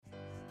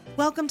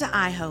Welcome to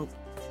iHope.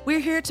 We're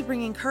here to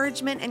bring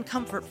encouragement and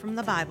comfort from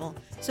the Bible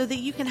so that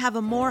you can have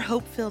a more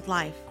hope-filled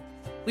life.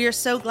 We are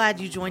so glad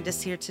you joined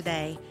us here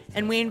today,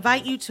 and we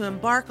invite you to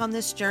embark on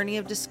this journey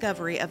of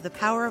discovery of the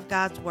power of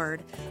God's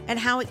Word and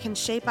how it can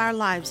shape our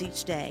lives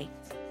each day.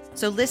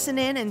 So listen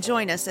in and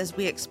join us as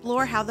we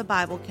explore how the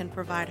Bible can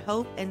provide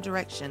hope and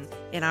direction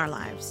in our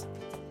lives.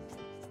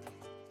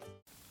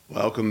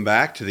 Welcome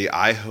back to the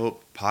iHope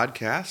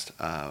podcast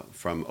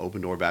from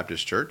Open Door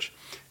Baptist Church.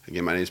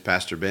 Again, my name is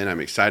Pastor Ben.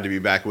 I'm excited to be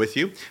back with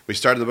you. We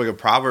started the book of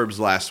Proverbs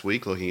last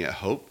week, looking at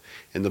hope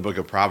in the book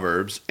of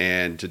Proverbs.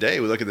 And today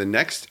we look at the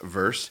next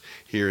verse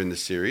here in the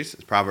series.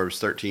 It's Proverbs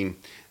 13,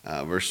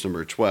 verse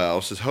number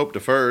 12. It says, "Hope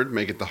deferred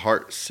maketh the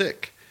heart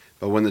sick,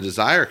 but when the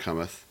desire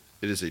cometh,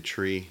 it is a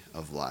tree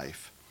of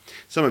life."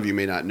 Some of you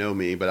may not know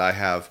me, but I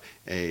have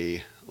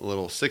a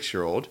little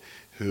 6-year-old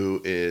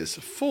who is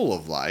full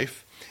of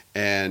life.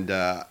 And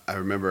I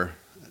remember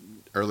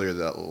earlier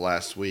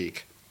last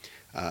week,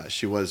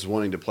 she was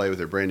wanting to play with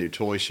her brand new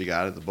toy she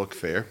got at the book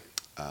fair.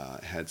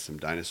 It had some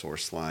dinosaur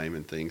slime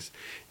and things.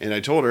 And I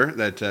told her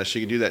that she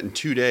could do that in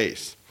 2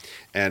 days.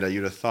 And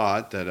you'd have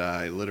thought that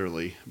I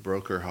literally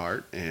broke her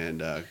heart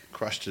and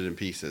crushed it in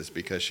pieces,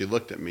 because she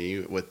looked at me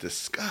with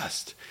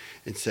disgust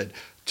and said,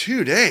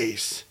 2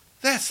 days?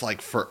 That's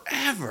like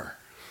forever.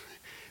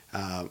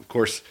 Of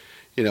course,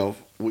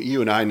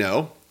 you and I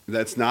know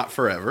that's not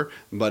forever.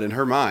 But in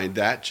her mind,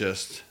 that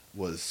just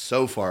was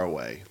so far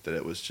away that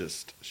it was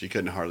just, she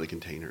couldn't hardly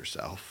contain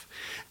herself.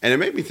 And it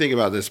made me think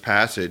about this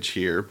passage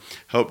here,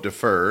 hope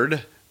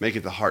deferred,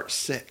 maketh the heart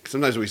sick.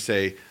 Sometimes we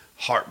say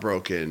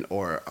heartbroken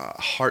or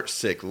heart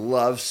sick,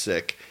 love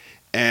sick,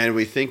 and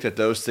we think that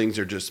those things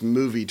are just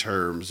movie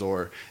terms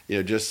or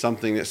just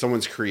something that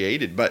someone's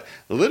created. But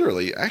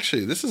literally,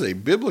 actually, this is a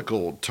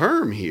biblical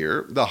term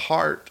here, the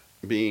heart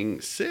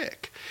being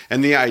sick.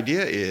 And the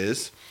idea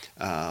is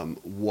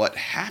what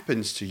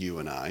happens to you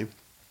and I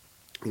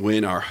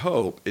when our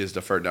hope is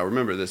deferred. Now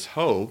remember, this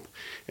hope,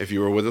 if you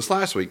were with us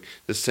last week,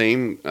 the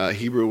same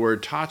Hebrew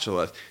word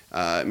tacheleth,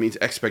 it means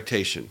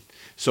expectation.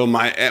 So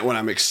when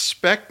I'm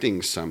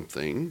expecting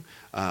something,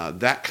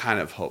 that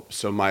kind of hope.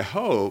 So my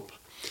hope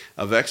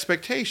of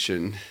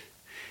expectation,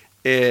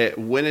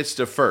 when it's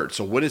deferred,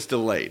 so when it's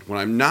delayed, when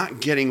I'm not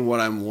getting what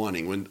I'm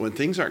wanting, when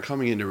things aren't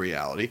coming into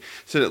reality,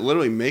 so it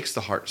literally makes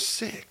the heart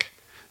sick.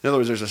 In other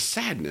words, there's a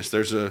sadness,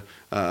 there's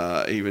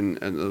even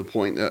at the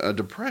point, a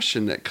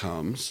depression that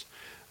comes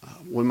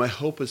when my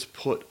hope is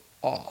put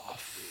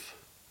off.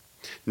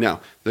 Now,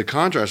 the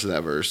contrast of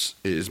that verse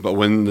is, but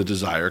when the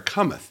desire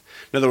cometh.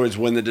 In other words,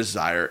 when the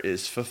desire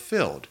is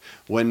fulfilled,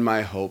 when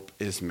my hope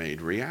is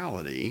made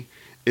reality,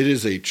 it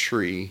is a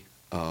tree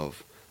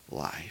of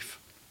life.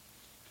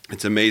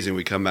 It's amazing.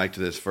 We come back to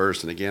this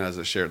verse, and again, as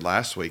I shared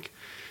last week,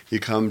 you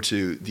come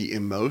to the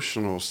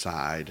emotional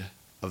side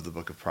of the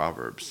book of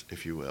Proverbs,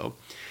 if you will.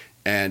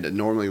 And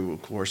normally,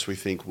 of course, we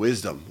think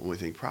wisdom when we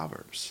think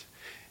Proverbs.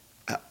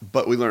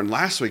 But we learned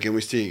last week, and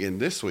we see again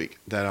this week,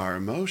 that our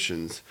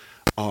emotions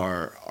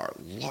are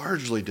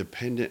largely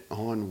dependent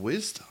on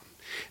wisdom.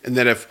 And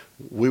that if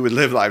we would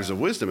live lives of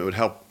wisdom, it would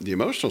help the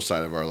emotional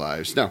side of our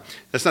lives. Now,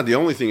 that's not the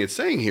only thing it's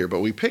saying here,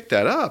 but we picked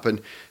that up.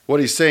 And what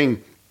he's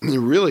saying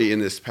really in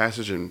this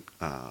passage in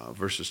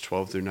verses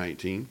 12 through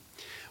 19,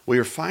 we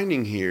are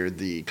finding here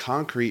the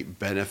concrete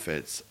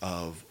benefits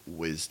of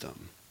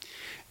wisdom.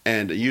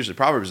 And usually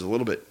Proverbs is a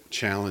little bit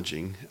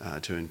challenging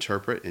to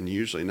interpret, and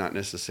usually not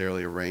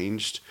necessarily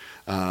arranged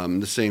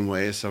the same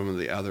way as some of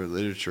the other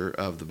literature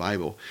of the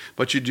Bible.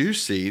 But you do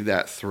see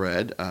that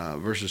thread,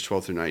 verses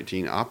 12 through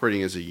 19,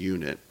 operating as a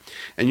unit.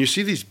 And you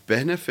see these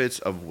benefits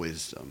of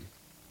wisdom.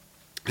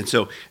 And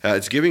so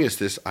it's giving us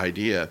this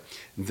idea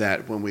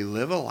that when we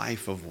live a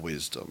life of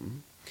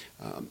wisdom,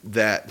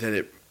 that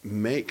it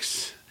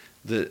makes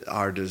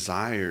our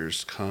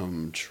desires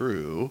come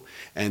true,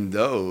 and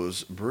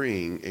those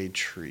bring a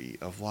tree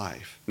of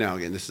life. Now,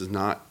 again, this is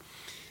not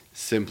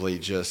simply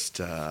just,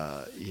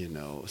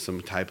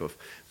 some type of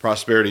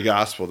prosperity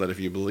gospel that if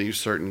you believe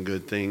certain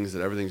good things,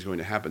 that everything's going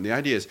to happen. The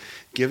idea is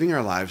giving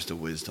our lives to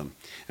wisdom.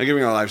 And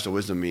giving our lives to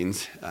wisdom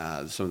means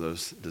some of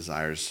those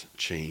desires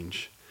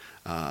change.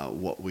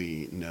 What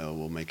we know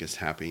will make us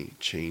happy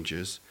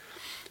changes.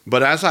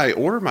 But as I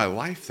order my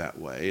life that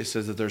way, it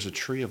says that there's a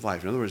tree of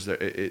life. In other words,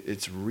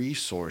 its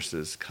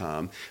resources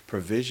come,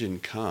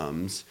 provision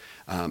comes.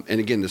 And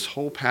again, this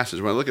whole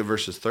passage, when I look at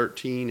verses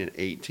 13 and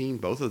 18,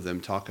 both of them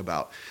talk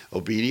about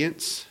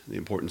obedience, the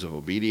importance of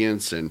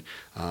obedience and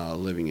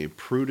living a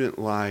prudent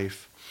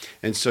life.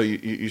 And so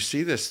you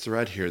see this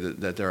thread here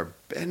that there are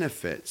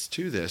benefits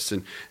to this.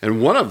 And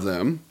one of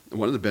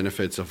the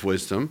benefits of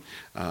wisdom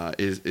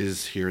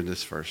is here in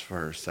this first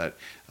verse, that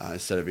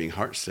instead of being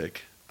heartsick,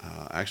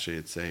 actually,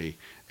 it's a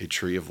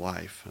tree of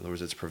life. In other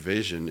words, it's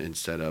provision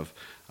instead of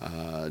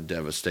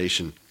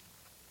devastation.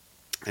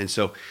 And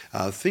so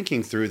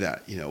thinking through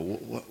that,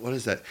 what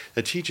is that?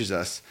 That teaches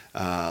us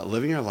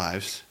living our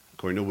lives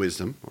according to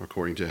wisdom, or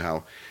according to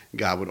how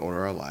God would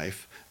order our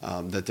life,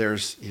 that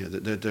there's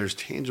that there's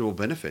tangible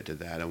benefit to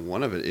that, and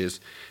one of it is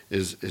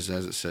as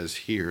it says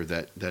here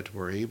that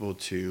we're able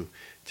to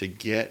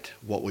get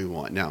what we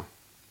want. Now,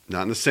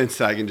 not in the sense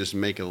that I can just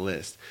make a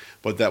list,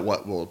 but that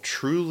what will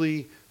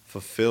truly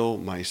fulfill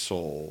my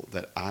soul,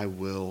 that I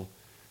will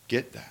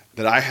get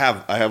that I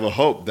have a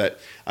hope, that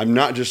I'm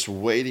not just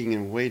waiting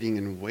and waiting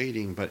and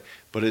waiting, but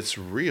it's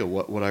real.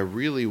 What I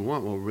really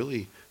want, what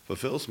really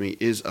fulfills me,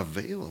 is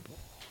available.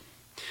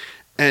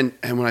 And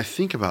when I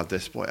think about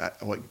this, boy,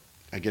 what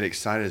I get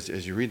excited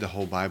as you read the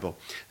whole Bible.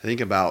 I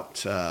think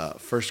about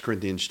 1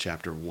 Corinthians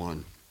chapter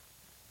 1.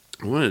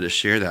 I wanted to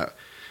share that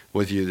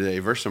with you today.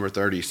 Verse number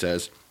 30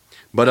 says,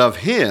 "But of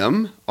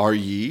him are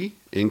ye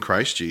in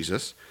Christ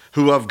Jesus,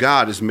 who of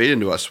God is made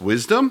unto us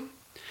wisdom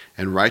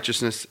and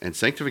righteousness and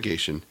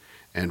sanctification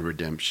and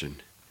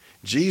redemption."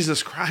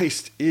 Jesus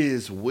Christ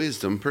is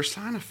wisdom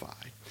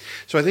personified.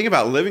 So I think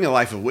about living a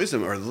life of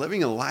wisdom, or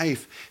living a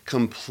life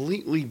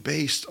completely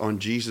based on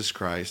Jesus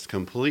Christ,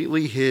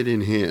 completely hid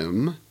in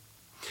him,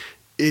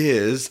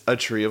 is a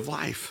tree of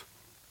life.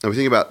 And we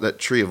think about that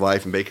tree of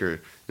life, and Baker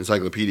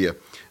Encyclopedia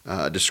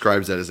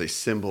describes that as a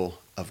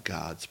symbol of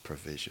God's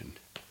provision.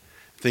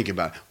 Think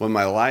about it. When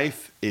my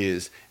life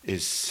is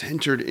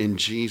centered in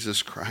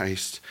Jesus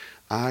Christ,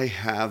 I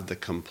have the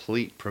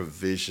complete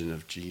provision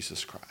of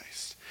Jesus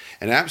Christ.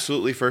 And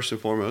absolutely, first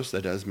and foremost,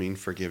 that does mean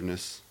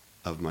forgiveness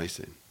of my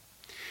sin.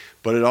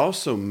 But it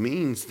also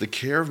means the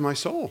care of my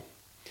soul.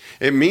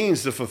 It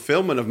means the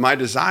fulfillment of my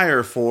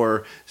desire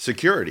for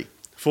security,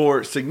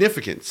 for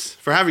significance,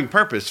 for having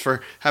purpose,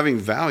 for having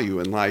value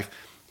in life.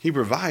 He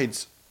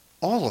provides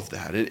all of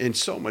that and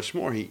so much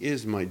more. He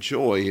is my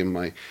joy and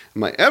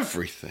my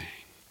everything.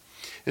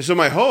 And so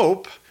my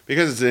hope,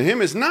 because it's in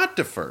him, is not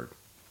deferred.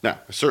 Now,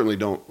 I certainly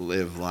don't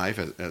live life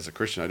as a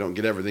Christian. I don't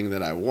get everything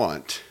that I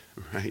want,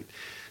 right?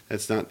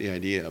 That's not the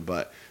idea.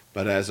 But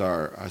as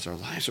our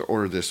lives are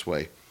ordered this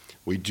way,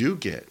 we do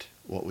get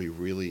what we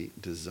really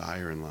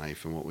desire in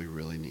life and what we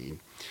really need,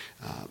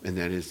 and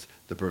that is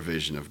the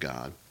provision of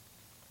God.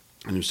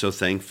 And I'm so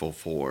thankful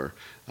for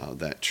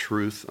that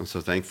truth. I'm so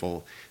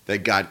thankful that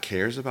God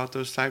cares about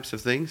those types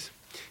of things.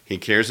 He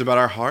cares about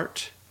our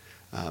heart.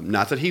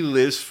 Not that he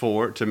lives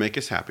to make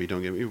us happy.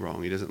 Don't get me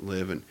wrong. He doesn't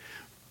live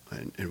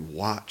and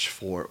watch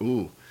for,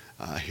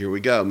 here we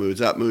go,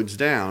 moods up, moods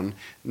down.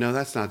 No,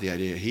 that's not the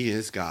idea. He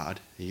is God.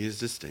 He is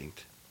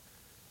distinct.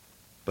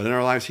 But in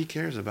our lives, he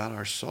cares about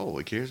our soul.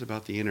 He cares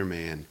about the inner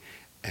man.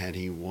 And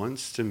he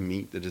wants to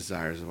meet the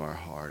desires of our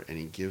heart. And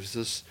he gives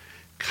us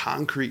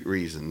concrete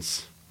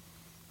reasons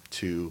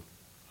to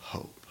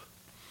hope.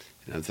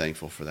 And I'm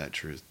thankful for that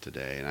truth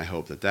today. And I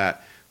hope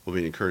that will be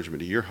an encouragement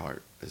to your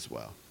heart as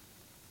well.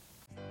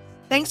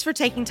 Thanks for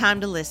taking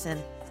time to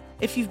listen.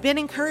 If you've been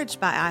encouraged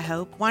by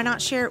iHope, why not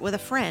share it with a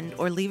friend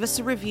or leave us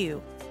a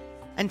review?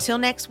 Until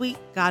next week,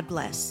 God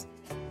bless.